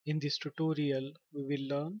In this tutorial, we will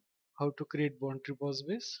learn how to create boundary boss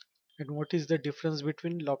base and what is the difference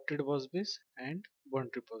between lofted boss base and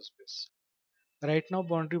boundary boss base. Right now,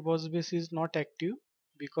 boundary boss base is not active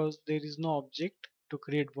because there is no object to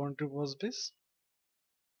create boundary boss base.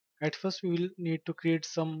 At first, we will need to create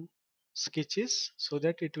some sketches so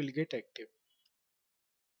that it will get active.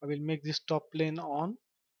 I will make this top plane on,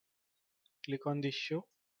 click on this show.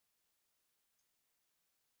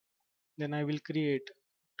 Then I will create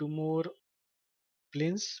two more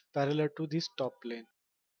planes parallel to this top plane.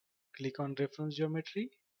 Click on reference geometry,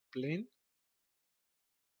 plane,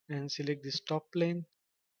 and select this top plane.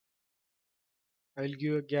 I will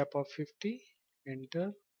give a gap of 50,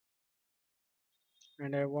 enter,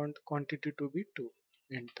 and I want quantity to be 2,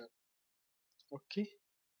 enter. Okay.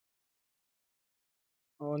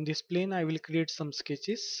 On this plane I will create some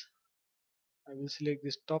sketches. I will select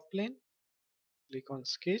this top plane, click on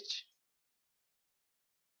sketch.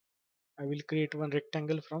 I will create one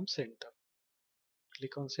rectangle from center.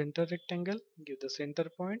 Click on center rectangle, give the center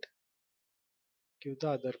point, give the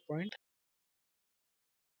other point,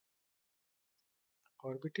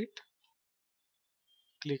 orbit it,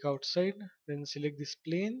 click outside, then select this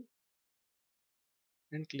plane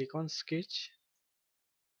and click on sketch.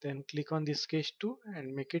 Then click on this sketch 2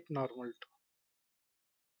 and make it normal 2.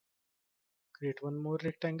 Create one more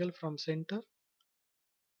rectangle from center.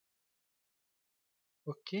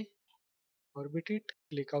 Okay, orbit it,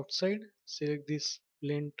 click outside, select this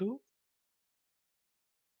plane 2,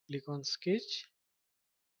 click on sketch,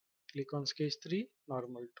 click on sketch 3,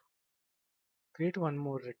 normal 2. Create one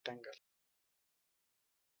more rectangle.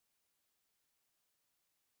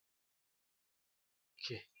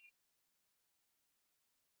 Okay,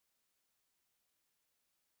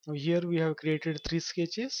 now here we have created 3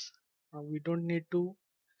 sketches. Now we don't need to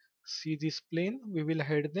see this plane, we will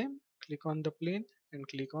hide them. Click on the plane and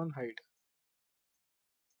click on hide.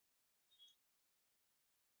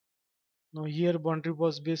 Now here boundary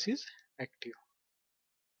boss base is active.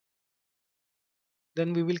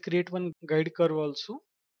 Then we will create one guide curve also.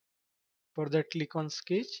 For that, click on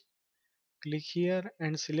sketch, click here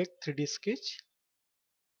and select 3D sketch.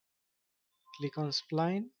 Click on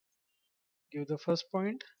spline, give the first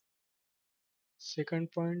point,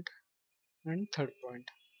 second point and third point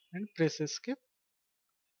and press escape.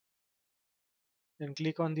 Then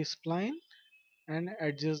click on the spline and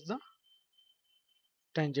adjust the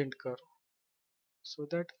tangent curve so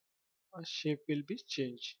that a shape will be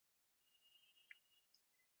changed.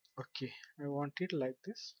 Okay, I want it like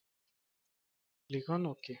this. Click on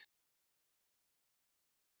OK.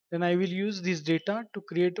 Then I will use this data to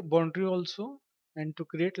create boundary also and to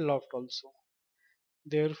create loft also.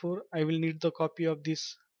 Therefore, I will need the copy of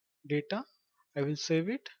this data. I will save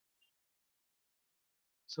it.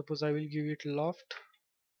 Suppose I will give it loft,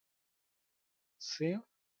 save.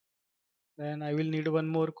 Then I will need one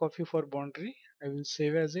more copy for boundary. I will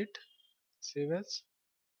save as it, save as.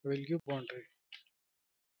 I will give boundary,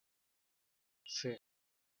 save.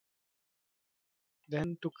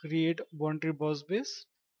 Then to create boundary boss base,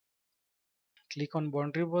 click on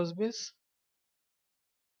boundary boss base.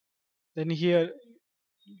 Then here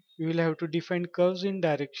you will have to define curves in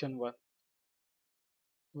direction 1.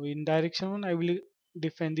 So in direction 1 I will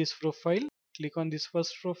define this profile. Click on this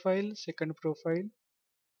first profile, second profile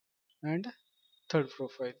and third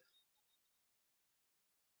profile.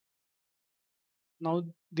 Now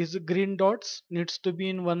these green dots needs to be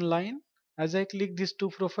in one line. As I click these two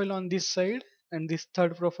profile on this side and this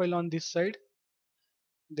third profile on this side,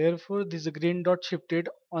 therefore this green dot shifted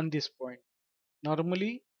on this point.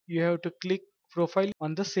 Normally you have to click profile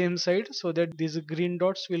on the same side so that these green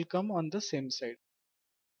dots will come on the same side.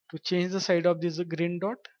 To change the side of this green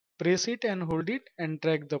dot, press it and hold it and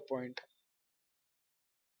drag the point.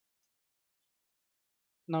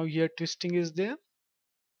 Now here twisting is there.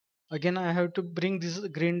 Again I have to bring this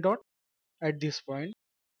green dot at this point.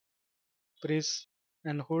 Press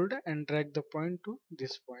and hold and drag the point to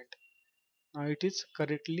this point. Now it is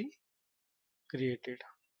correctly created.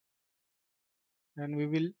 And we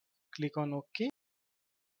will click on OK.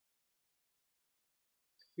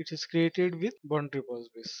 It is created with boundary boss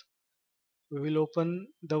base. We will open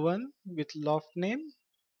the one with loft name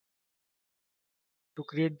to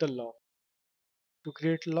create the loft. To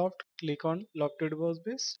create loft, click on lofted boss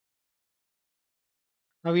base.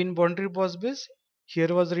 Now in boundary boss base,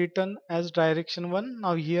 here was written as direction 1.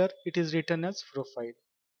 Now here it is written as profile.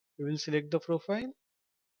 We will select the profile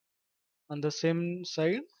on the same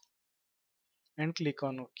side and click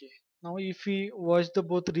on OK. Now if we watch the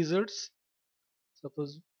both results,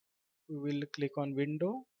 suppose we will click on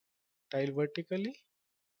window, tile vertically,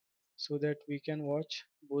 so that we can watch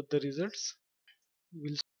both the results.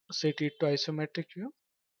 We'll set it to isometric view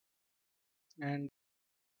and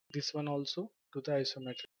this one also to the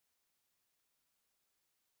isometric.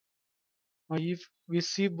 Now if we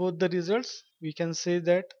see both the results, we can say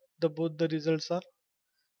that both the results are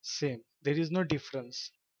same. There is no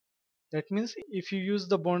difference. That means if you use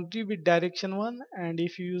the boundary with direction 1 and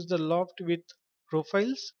if you use the loft with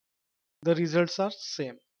profiles, the results are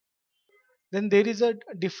same. Then there is a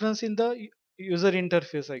difference in the user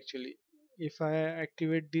interface actually. If I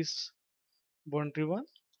activate this boundary one,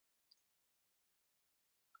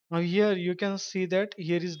 now here you can see that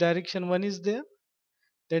here is direction 1 is there,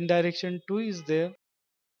 then direction 2 is there,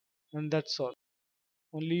 and that's all.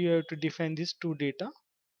 Only you have to define these two data.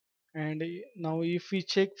 And now if we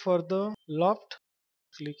check for the loft,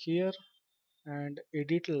 click here and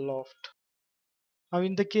edit loft. Now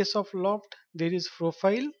in the case of loft, there is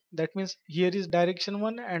profile. That means here is direction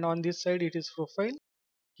 1 and on this side it is profile.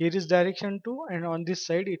 Here is direction 2 and on this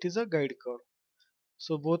side it is a guide curve.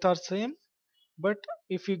 So both are same. But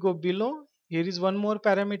if we go below, here is one more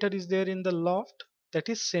parameter is there in the loft, that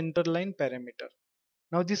is center line parameter.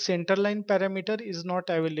 Now this center line parameter is not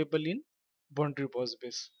available in boundary boss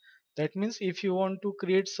base. That means if you want to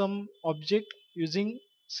create some object using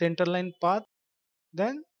center line path,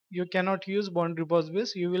 then you cannot use boundary boss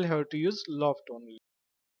base, you will have to use loft only.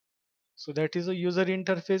 So that is a user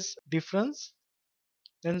interface difference.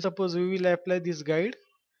 Then suppose we will apply this guide,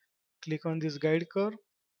 click on this guide curve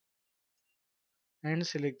and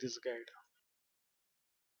select this guide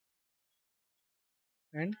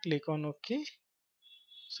and click on OK.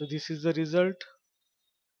 So this is the result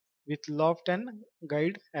with loft and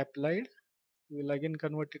guide applied. We will again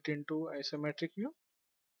convert it into isometric view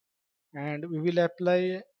and we will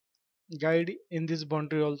apply guide in this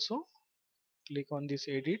boundary also. Click on this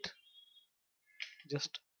edit,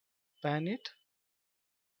 just pan it.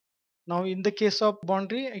 Now in the case of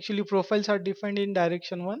boundary, actually profiles are defined in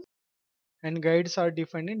direction 1 and guides are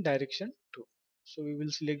defined in direction 2. So we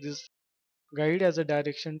will select this guide as a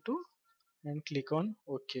direction 2 and click on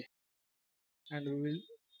OK. And we will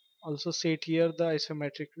also set here the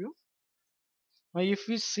isometric view. Now if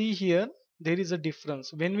we see here, there is a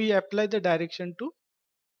difference. When we apply the direction 2,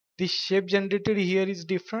 the shape generated here is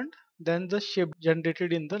different than the shape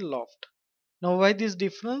generated in the loft. Now why this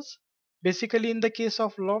difference? Basically in the case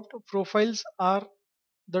of loft, profiles are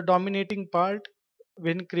the dominating part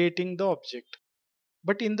when creating the object.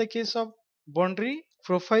 But in the case of boundary,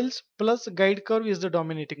 profiles plus guide curve is the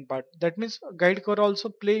dominating part. That means guide curve also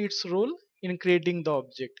play its role in creating the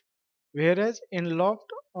object. Whereas in loft,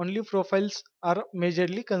 only profiles are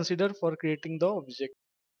majorly considered for creating the object.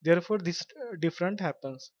 Therefore this different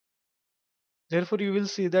happens. Therefore you will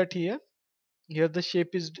see that here the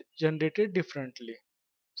shape is generated differently.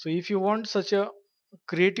 So if you want such a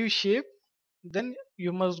creative shape, then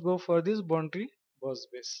you must go for this boundary boss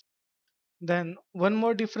base. Then one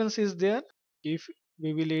more difference is there. If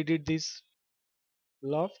we will edit this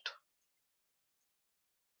loft,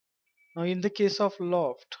 now in the case of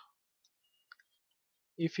loft,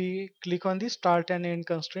 if we click on the start and end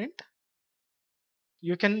constraint,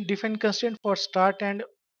 you can define constraint for start and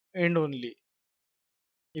end only.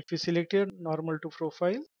 If we select here normal to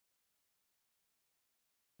profile,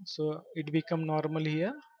 so it become normal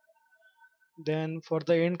here. Then for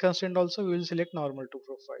the end constraint also we will select normal to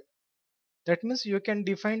profile. That means you can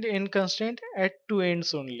define the end constraint at two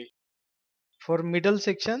ends only. For middle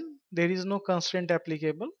section there is no constraint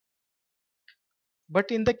applicable, but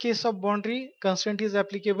in the case of boundary, constraint is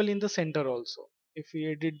applicable in the center also. If we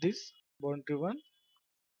edit this boundary one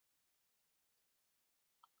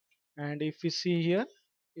and if we see here,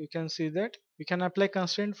 you can see that we can apply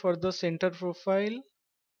constraint for the center profile,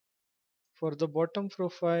 for the bottom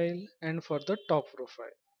profile and for the top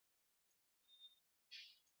profile.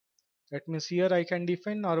 That means here I can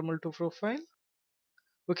define normal to profile.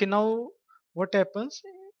 Okay, now what happens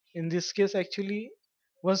in this case? Actually,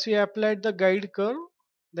 once we applied the guide curve,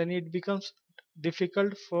 then it becomes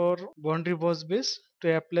difficult for boundary boss base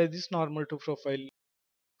to apply this normal to profile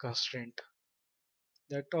constraint.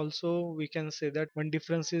 That also we can say that one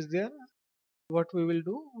difference is there. What we will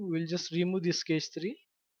do, we will just remove this case 3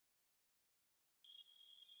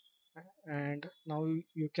 and now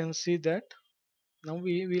you can see that now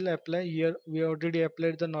we will apply here. We already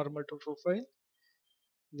applied the normal to profile.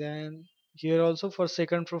 Then here also for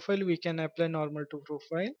second profile we can apply normal to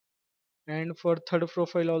profile, and for third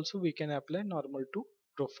profile also we can apply normal to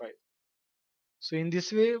profile. So in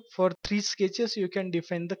this way for three sketches you can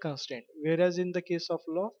define the constraint, whereas in the case of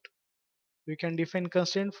loft we can define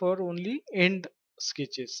constraint for only end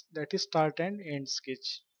sketches, that is start and end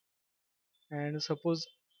sketch. and suppose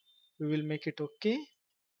we will make it okay,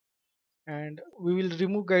 and we will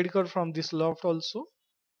remove guide curve from this loft also.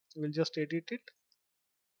 We will just edit it,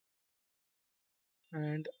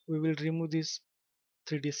 and we will remove this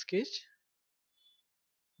 3D sketch.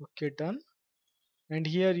 Okay, done. And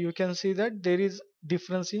here you can see that there is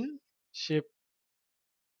difference in shape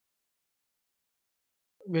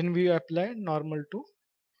when we apply normal to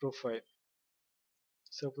profile.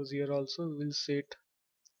 Suppose here also we will set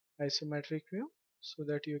isometric view so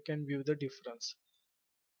that you can view the difference,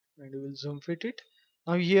 and we will zoom fit it.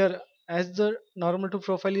 Now here, as the normal to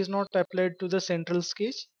profile is not applied to the central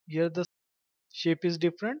sketch, here the shape is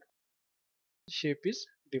different, shape is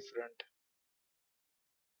different.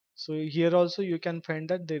 So here also you can find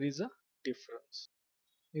that there is a difference.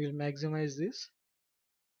 We will maximize this.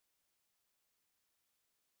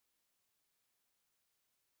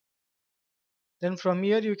 Then from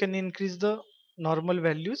here you can increase the normal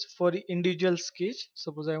values for individual sketch.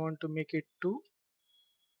 Suppose I want to make it 2.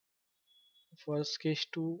 For sketch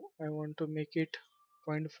 2 I want to make it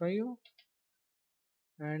 0.5,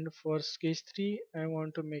 and for sketch 3 I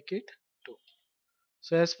want to make it 2.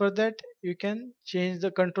 So as per that you can change the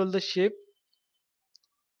control the shape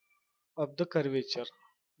of the curvature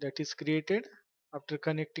that is created after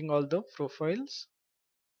connecting all the profiles.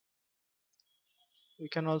 You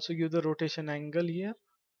can also give the rotation angle here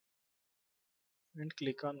and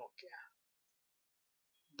click on OK.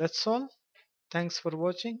 That's all. Thanks for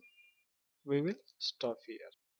watching. We will stop here.